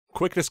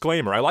quick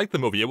disclaimer, I like the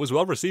movie, it was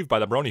well received by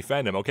the Brony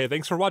fandom. Okay,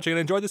 thanks for watching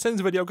and enjoy the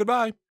Sins video,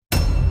 goodbye!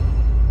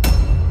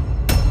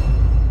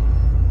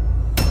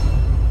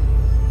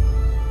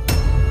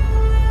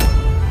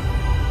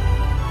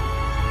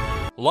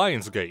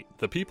 Lionsgate,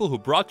 the people who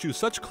brought you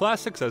such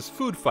classics as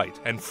Food Fight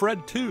and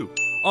Fred 2.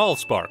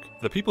 Allspark,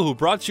 the people who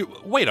brought you—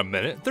 wait a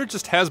minute, they're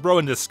just Hasbro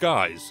in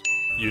disguise.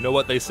 You know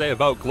what they say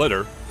about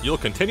glitter, you'll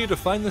continue to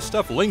find this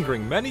stuff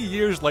lingering many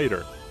years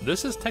later.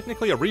 This is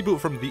technically a reboot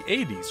from the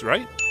 80s,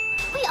 right?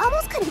 We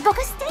almost couldn't book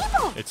a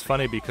stable! It's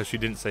funny because she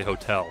didn't say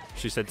hotel,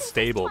 she said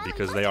stable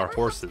because they are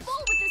horses.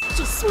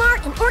 She's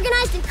smart and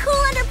organized and cool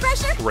under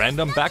pressure!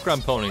 Random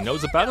background pony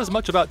knows about as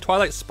much about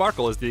Twilight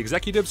Sparkle as the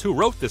executives who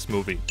wrote this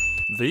movie.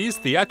 These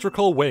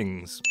theatrical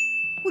wings.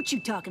 What you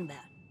talking about?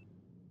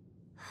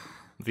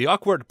 The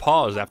awkward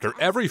pause after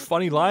every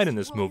funny line in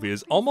this movie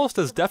is almost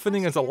as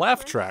deafening as a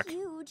laugh track.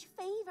 Huge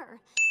favor.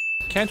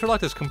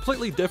 Canterlot is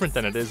completely different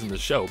than it is in the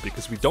show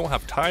because we don't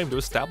have time to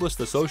establish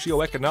the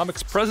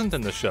socioeconomics present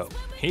in the show.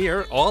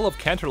 Here, all of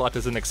Canterlot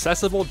is an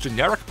accessible,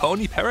 generic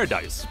pony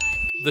paradise.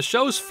 The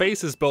show's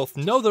faces both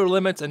know their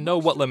limits and know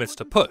what limits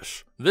to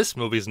push. This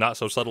movie's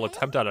not-so-subtle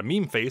attempt at a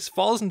meme face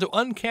falls into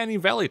uncanny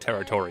valley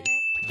territory.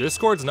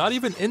 Discord's not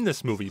even in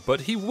this movie,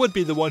 but he would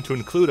be the one to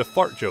include a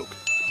fart joke.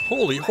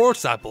 Holy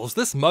horse apples,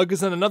 this mug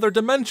is in another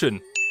dimension!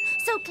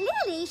 So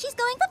clearly she's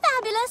going for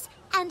Fabulous,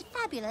 and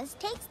Fabulous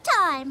takes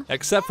time.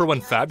 Except for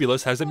when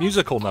Fabulous has a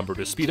musical number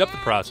to speed up the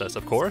process,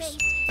 of course.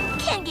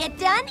 Can get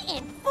done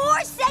in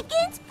 4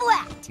 seconds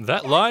flat!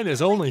 That line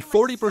is only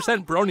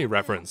 40% Brony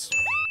reference.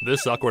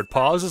 This awkward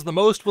pause is the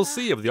most we'll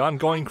see of the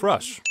ongoing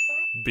crush.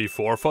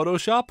 Before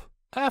Photoshop?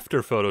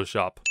 After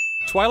Photoshop.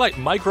 Twilight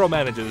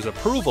micromanages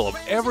approval of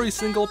every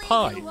single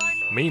pie.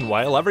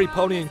 Meanwhile, every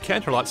pony in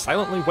Canterlot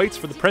silently waits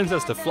for the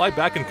princess to fly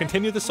back and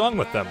continue the song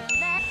with them.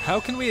 How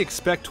can we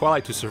expect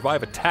Twilight to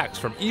survive attacks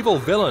from evil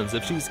villains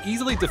if she's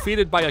easily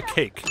defeated by a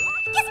cake?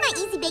 Guess my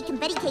Easy Bake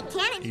Confetti Cake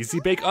Cannon. Easy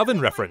Bake Oven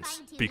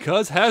reference.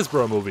 Because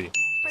Hasbro movie.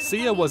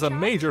 Sia was a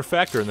major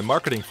factor in the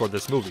marketing for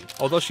this movie.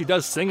 Although she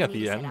does sing at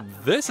the end,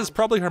 this is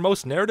probably her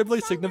most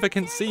narratively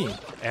significant scene,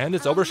 and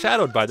it's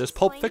overshadowed by this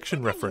Pulp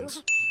Fiction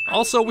reference.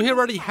 Also, we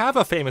already have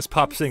a famous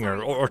pop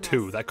singer or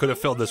two that could have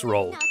filled this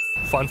role.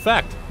 Fun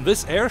fact,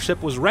 this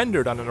airship was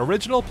rendered on an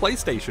original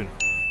PlayStation.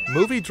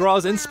 Movie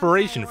draws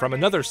inspiration from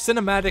another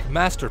cinematic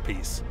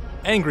masterpiece,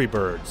 Angry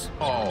Birds.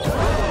 Hold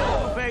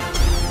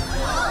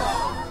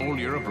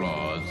your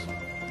applause.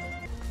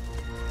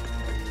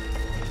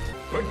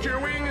 Put your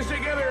wings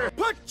together!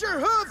 Put your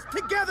hooves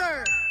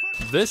together!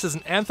 This is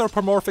an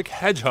anthropomorphic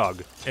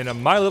hedgehog in a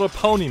My Little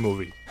Pony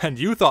movie, and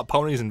you thought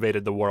ponies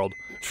invaded the world.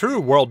 True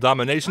world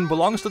domination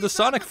belongs to the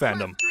Sonic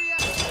fandom.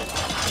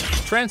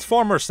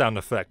 Transformers sound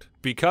effect,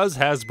 because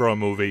Hasbro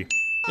movie.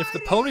 If the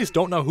ponies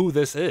don't know who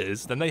this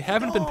is, then they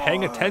haven't been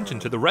paying attention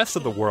to the rest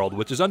of the world,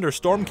 which is under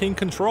Storm King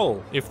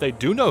control. If they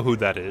do know who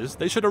that is,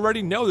 they should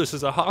already know this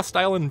is a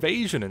hostile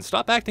invasion and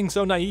stop acting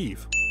so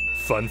naive.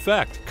 Fun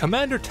fact,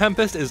 Commander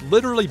Tempest is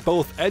literally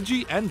both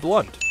edgy and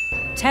blunt.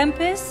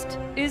 Tempest,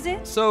 is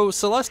it? So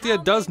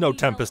Celestia does know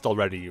Tempest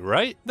already,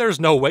 right? There's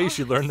no way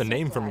she learned the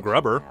name from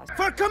Grubber.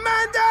 For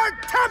Commander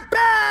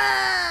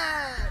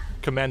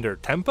Tempest! Commander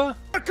Tempa?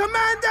 For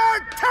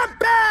Commander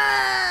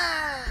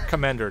Tempest!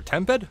 Commander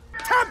Temped?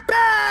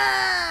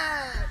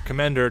 Tempest!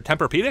 Commander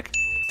Temperpedic?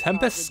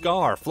 Tempest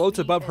Scar floats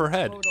above her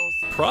head.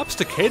 Props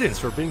to Cadence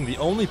for being the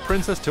only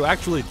princess to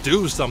actually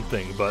do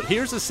something, but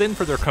here's a sin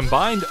for their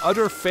combined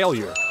utter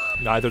failure.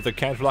 Neither the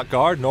Canterlot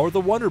Guard nor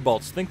the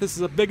Wonderbolts think this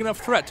is a big enough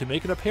threat to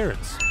make an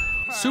appearance.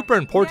 Super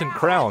Important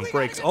Crown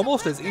breaks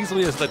almost as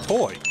easily as the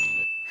toy.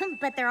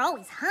 But they're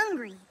always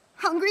hungry.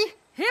 Hungry?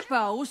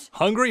 Hippos?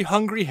 Hungry,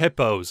 hungry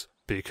hippos.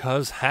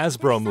 Because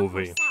Hasbro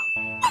movie.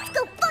 Let's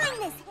go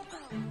find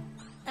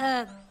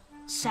this!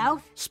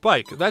 South?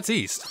 Spike, that's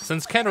east.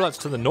 Since Canterlot's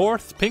to the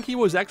north, Pinky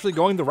was actually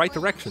going the right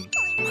direction.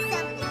 Something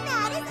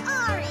that is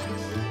orange.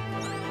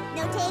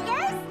 No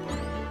takers?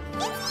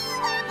 It's you,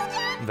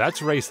 Applejack! That's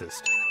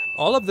racist.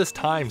 All of this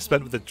time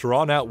spent with the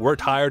drawn-out, we're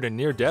tired and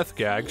near-death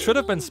gag should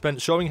have been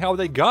spent showing how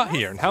they got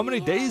here and how many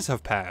days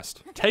have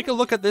passed. Take a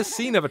look at this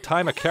scene of a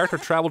time a character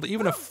traveled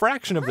even a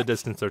fraction of the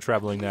distance they're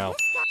traveling now.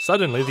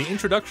 Suddenly, the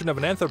introduction of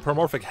an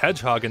anthropomorphic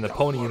hedgehog in the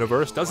pony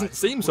universe doesn't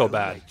seem so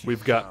bad.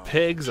 We've got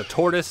pigs, a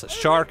tortoise, a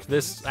shark,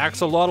 this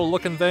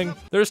axolotl-looking thing.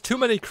 There's too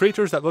many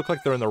creatures that look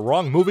like they're in the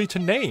wrong movie to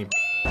name.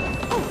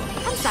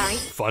 Oh, I'm sorry.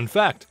 Fun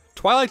fact.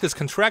 Twilight is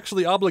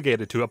contractually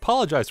obligated to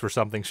apologize for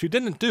something she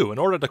didn't do in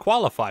order to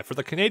qualify for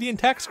the Canadian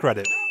tax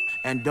credit.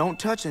 And don't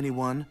touch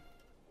anyone,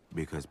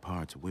 because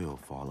parts will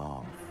fall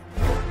off.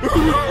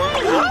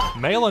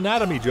 Male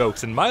anatomy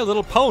jokes in My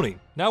Little Pony.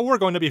 Now we're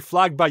going to be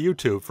flagged by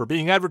YouTube for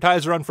being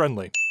advertiser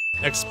unfriendly.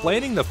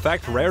 Explaining the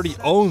fact Rarity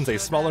owns a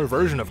smaller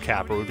version of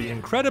Kappa would be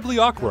incredibly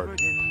awkward.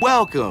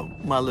 Welcome,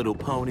 my little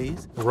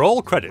ponies.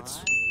 Roll credits.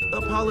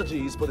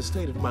 Apologies for the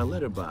state of my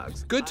litter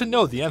box. Good to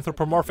know the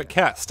anthropomorphic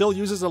cat still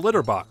uses a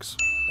litter box.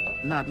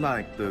 Not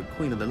like the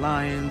queen of the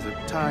lions, or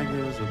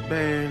tigers, or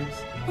bears.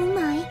 Oh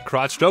my.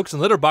 Crotch jokes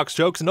and litter box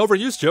jokes and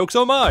overuse jokes,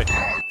 oh my!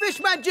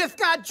 Fishman just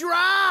got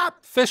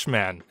dropped!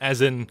 Fishman, as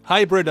in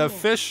hybrid of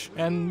fish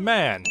and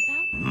man.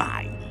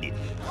 My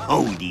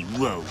holy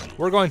roly.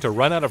 We're going to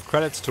run out of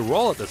credits to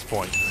roll at this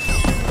point.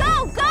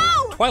 Go,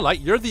 go! Twilight,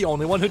 you're the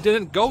only one who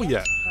didn't go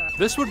yet.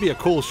 This would be a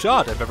cool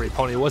shot if every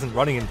pony wasn't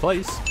running in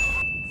place.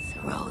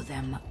 Throw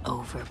them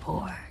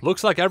overboard.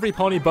 Looks like every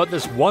pony but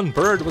this one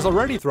bird was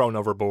already thrown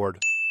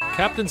overboard.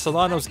 Captain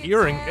Solano's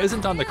earring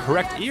isn't on the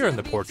correct ear in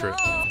the portrait.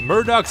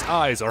 Murdoch's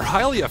eyes are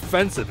highly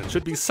offensive and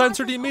should be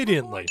censored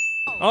immediately.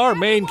 Our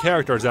main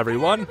characters,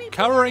 everyone,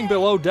 cowering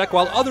below deck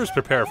while others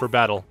prepare for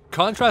battle.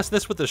 Contrast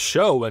this with the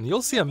show and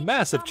you'll see a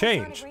massive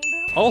change.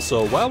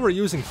 Also, while we're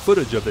using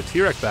footage of the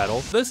T-Rex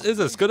battle, this is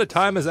as good a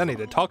time as any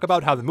to talk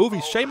about how the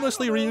movie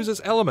shamelessly reuses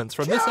elements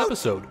from this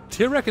episode.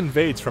 T-Rex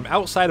invades from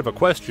outside of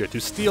Equestria to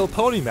steal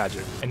pony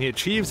magic, and he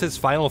achieves his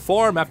final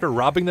form after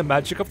robbing the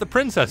magic of the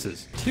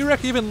princesses.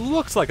 T-Rex even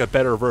looks like a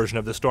better version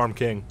of the Storm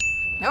King.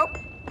 Nope.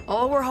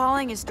 All we're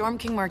hauling is Storm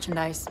King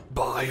merchandise.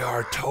 Buy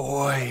our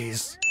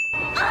toys.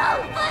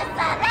 Oh, for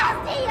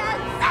Celestia's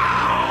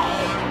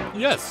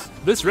sake! Yes,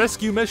 this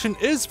rescue mission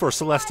is for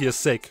Celestia's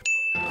sake.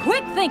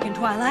 Quick thinking,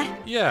 Twilight.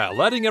 Yeah,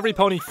 letting every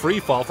pony free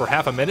fall for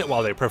half a minute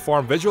while they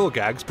perform visual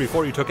gags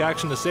before you took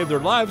action to save their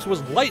lives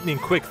was lightning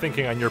quick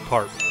thinking on your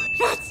part.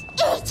 That's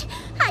it!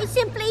 I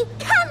simply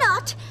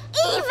cannot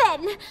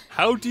even!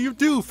 How do you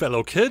do,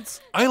 fellow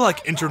kids? I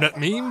like internet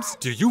memes.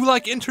 Do you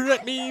like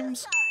internet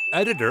memes?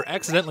 Editor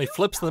accidentally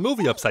flips the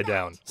movie upside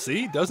down.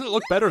 See, doesn't it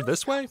look better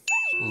this way?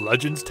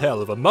 Legends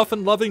tell of a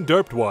muffin-loving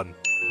derped one.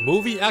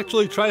 Movie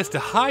actually tries to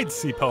hide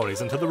sea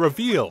ponies until the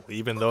reveal,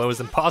 even though it was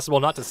impossible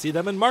not to see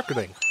them in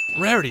marketing.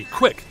 Rarity,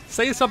 quick,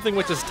 say something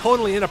which is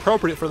totally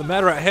inappropriate for the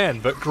matter at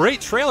hand, but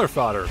great trailer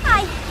fodder.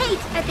 I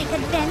hate epic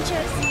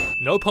adventures.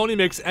 No pony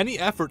makes any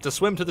effort to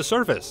swim to the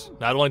surface.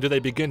 Not only do they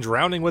begin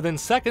drowning within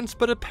seconds,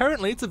 but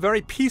apparently it's a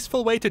very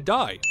peaceful way to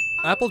die.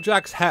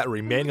 Applejack's hat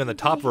remaining on the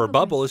top of her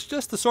bubble is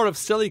just the sort of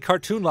silly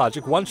cartoon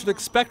logic one should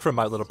expect from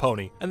My Little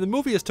Pony, and the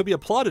movie is to be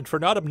applauded for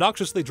not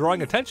obnoxiously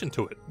drawing attention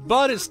to it.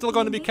 But it's still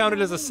going to be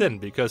counted as a sin,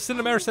 because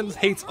Cinemersons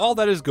hates all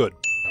that is good.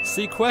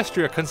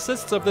 Sequestria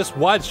consists of this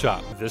wide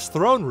shot, this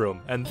throne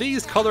room, and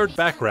these colored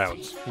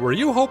backgrounds. Were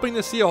you hoping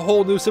to see a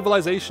whole new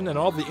civilization and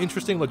all the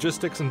interesting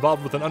logistics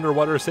involved with an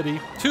underwater city?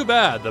 Too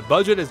bad, the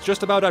budget is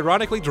just about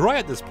ironically dry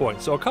at this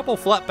point, so a couple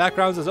flat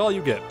backgrounds is all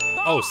you get.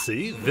 Oh,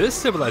 see, this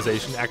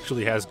civilization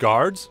actually has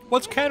guards.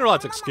 What's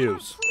Canterlot's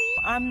excuse?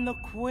 I'm the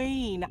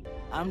queen.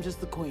 I'm just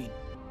the queen.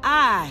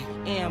 I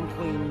am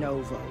Queen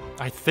Nova.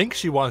 I think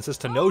she wants us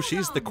to know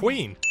she's the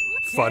queen.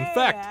 Fun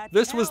fact,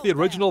 this was the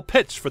original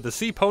pitch for the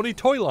Sea Pony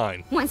toy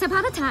line. Once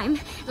upon a time,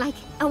 like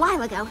a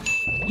while ago.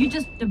 You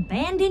just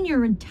abandoned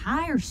your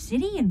entire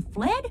city and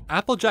fled?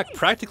 Applejack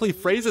practically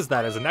phrases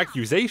that as an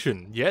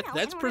accusation, yet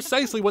that's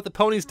precisely what the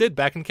ponies did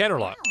back in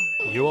Canterlot.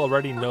 You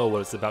already know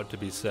what is about to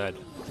be said.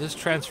 This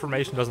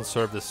transformation doesn't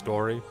serve this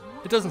story.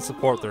 It doesn't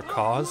support their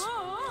cause.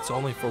 It's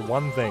only for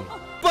one thing.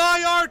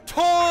 Buy our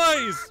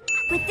toys!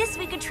 With this,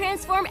 we could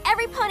transform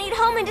every pony at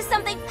home into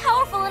something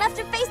powerful enough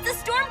to face the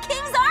Storm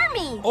King's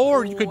army!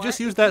 Or you could just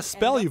use that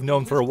spell you've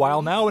known for a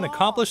while now and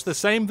accomplish the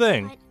same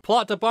thing.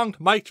 Plot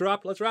debunked, mic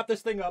drop, let's wrap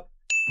this thing up.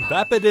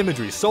 Vapid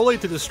imagery solely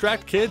to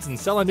distract kids and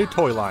sell a new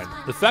toy line.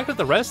 The fact that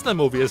the rest of the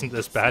movie isn't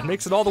this bad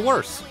makes it all the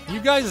worse.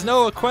 You guys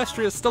know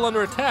Equestria is still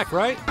under attack,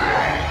 right?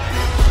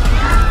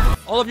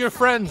 All of your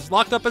friends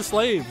locked up as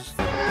slaves.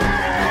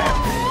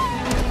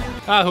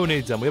 Who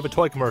needs them? We have a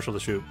toy commercial to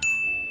shoot.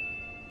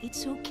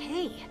 It's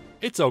okay.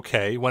 It's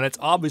okay when it's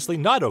obviously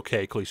not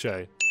okay,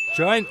 cliche.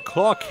 Giant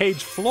claw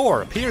cage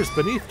floor appears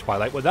beneath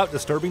Twilight without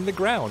disturbing the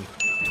ground.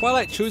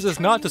 Twilight chooses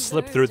not to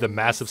slip through the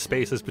massive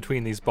spaces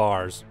between these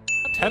bars.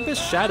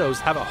 Tempest shadows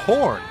have a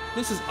horn.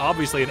 This is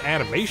obviously an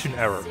animation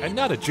error and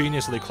not a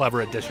geniusly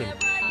clever addition.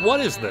 What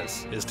is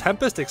this? Is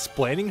Tempest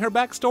explaining her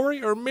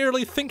backstory or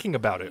merely thinking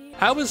about it?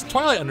 How is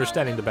Twilight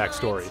understanding the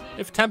backstory?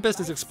 If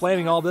Tempest is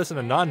explaining all this in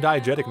a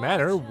non-diegetic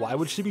manner, why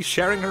would she be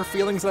sharing her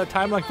feelings at a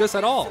time like this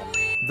at all?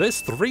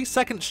 This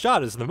 3-second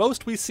shot is the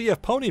most we see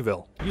of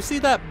Ponyville. You see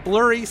that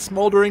blurry,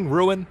 smoldering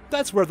ruin?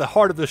 That's where the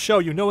heart of the show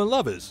you know and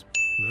love is.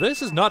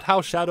 This is not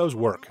how shadows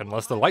work,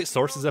 unless the light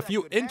source is a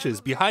few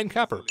inches behind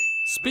Capper.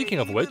 Speaking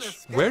of which,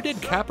 where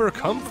did Capper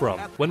come from?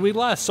 When we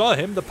last saw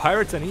him, the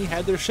pirates and he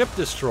had their ship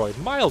destroyed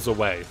miles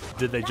away.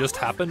 Did they just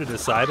happen to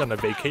decide on a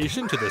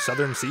vacation to the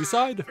southern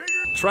seaside?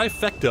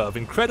 Trifecta of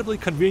incredibly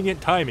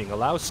convenient timing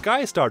allows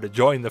Skystar to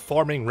join the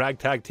forming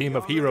ragtag team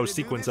of heroes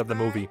sequence of the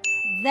movie.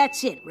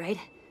 That's it, right?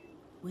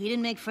 We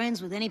didn't make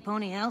friends with any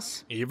pony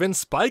else? Even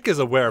Spike is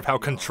aware of how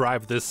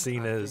contrived this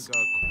scene is.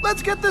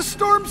 Let's get this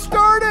storm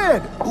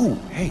started! Ooh,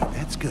 hey,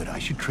 that's good. I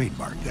should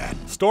trademark that.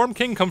 Storm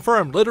King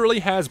confirmed,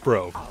 literally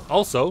Hasbro.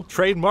 Also,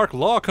 trademark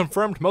law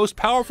confirmed most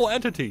powerful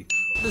entity.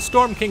 The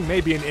Storm King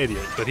may be an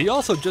idiot, but he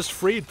also just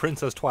freed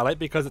Princess Twilight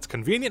because it's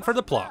convenient for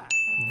the plot.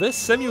 This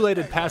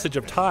simulated passage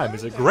of time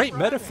is a great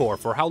metaphor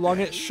for how long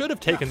it should have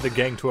taken the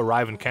gang to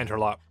arrive in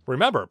Canterlot.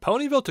 Remember,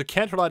 Ponyville to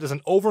Canterlot is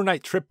an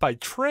overnight trip by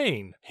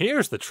train.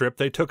 Here's the trip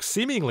they took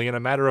seemingly in a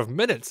matter of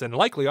minutes and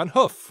likely on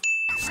hoof.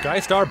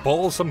 Skystar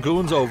bowls some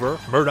goons over,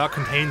 Murdoch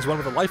contains one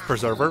with a life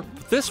preserver,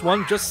 but this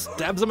one just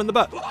stabs him in the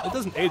butt. It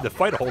doesn't aid the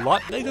fight a whole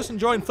lot, they just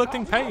enjoy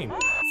inflicting pain.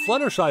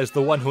 Fluttershy's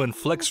the one who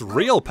inflicts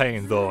real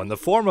pain though, in the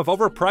form of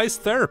overpriced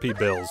therapy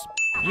bills.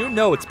 You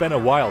know it's been a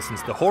while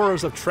since the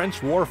horrors of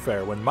trench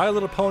warfare when My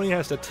Little Pony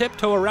has to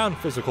tiptoe around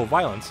physical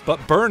violence,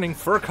 but burning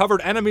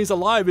fur-covered enemies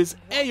alive is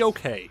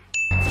a-okay.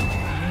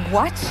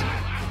 What?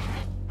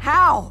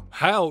 How?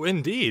 How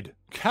indeed.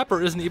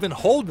 Capper isn't even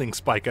holding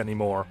Spike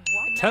anymore.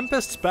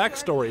 Tempest's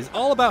backstory is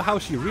all about how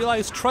she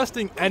realized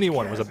trusting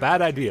anyone was a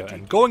bad idea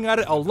and going at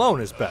it alone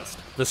is best.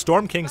 The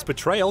Storm King's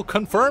betrayal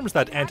confirms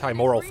that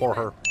anti-moral for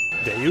her.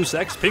 Deus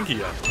Ex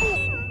Pinkia.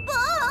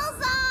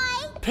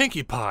 Bullseye!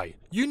 Pinkie Pie,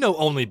 you know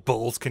only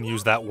bulls can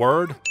use that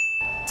word.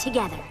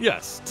 Together.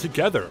 Yes,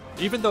 together.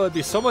 Even though it'd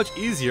be so much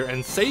easier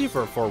and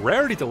safer for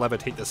Rarity to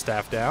levitate the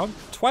staff down.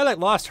 Twilight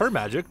lost her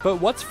magic, but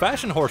what's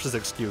Fashion Horse's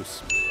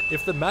excuse?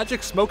 If the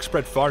magic smoke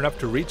spread far enough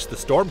to reach the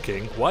Storm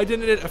King, why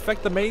didn't it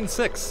affect the main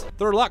 6?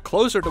 They're a lot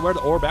closer to where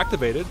the orb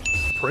activated.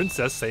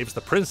 Princess saves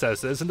the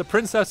princesses in the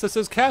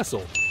princesses'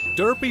 castle.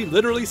 Derpy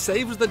literally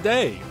saves the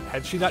day.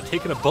 Had she not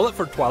taken a bullet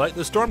for Twilight,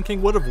 the Storm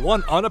King would have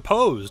won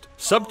unopposed.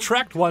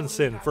 Subtract 1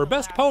 sin for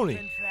best pony.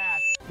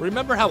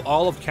 Remember how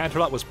all of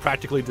Canterlot was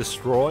practically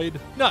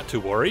destroyed? Not to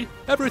worry,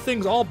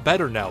 everything's all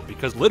better now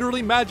because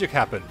literally magic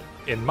happened.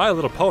 In My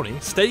Little Pony,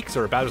 stakes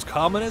are about as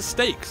common as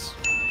steaks.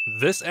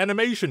 This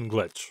animation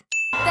glitch.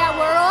 That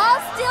we're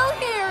all still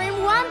here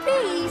in one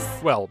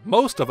piece. Well,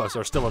 most of us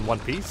are still in one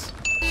piece.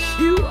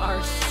 You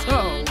are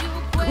so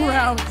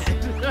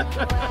grounded.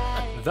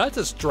 That's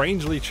a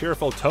strangely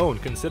cheerful tone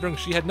considering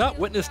she had not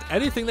witnessed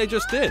anything they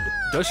just did.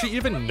 Does she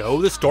even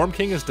know the Storm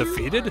King is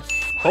defeated?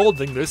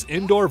 Holding this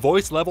indoor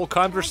voice level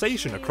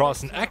conversation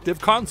across an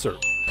active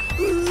concert.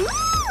 Ooh,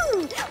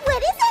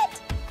 what is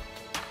it?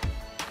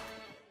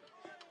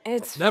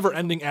 It's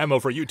Never-ending ammo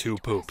for you two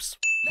poops.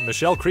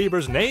 Michelle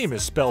Krieber's name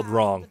is spelled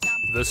wrong.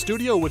 The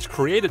studio which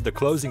created the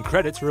closing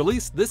credits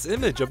released this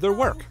image of their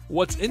work.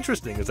 What's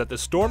interesting is that the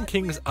Storm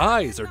King's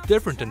eyes are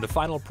different in the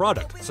final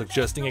product,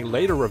 suggesting a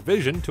later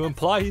revision to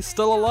imply he's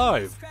still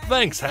alive.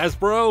 Thanks,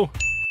 Hasbro!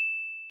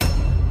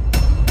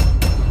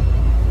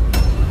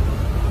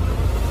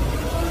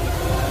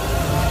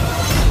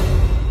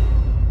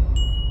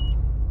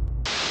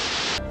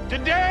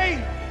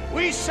 Today,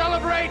 we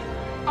celebrate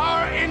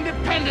our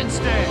Independence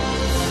Day.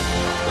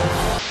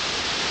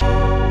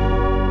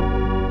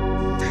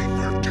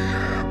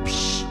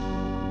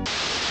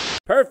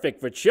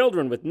 Perfect for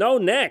children with no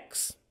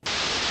necks.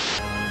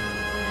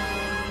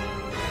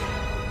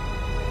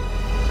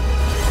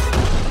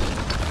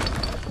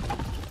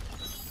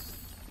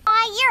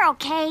 You're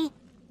okay.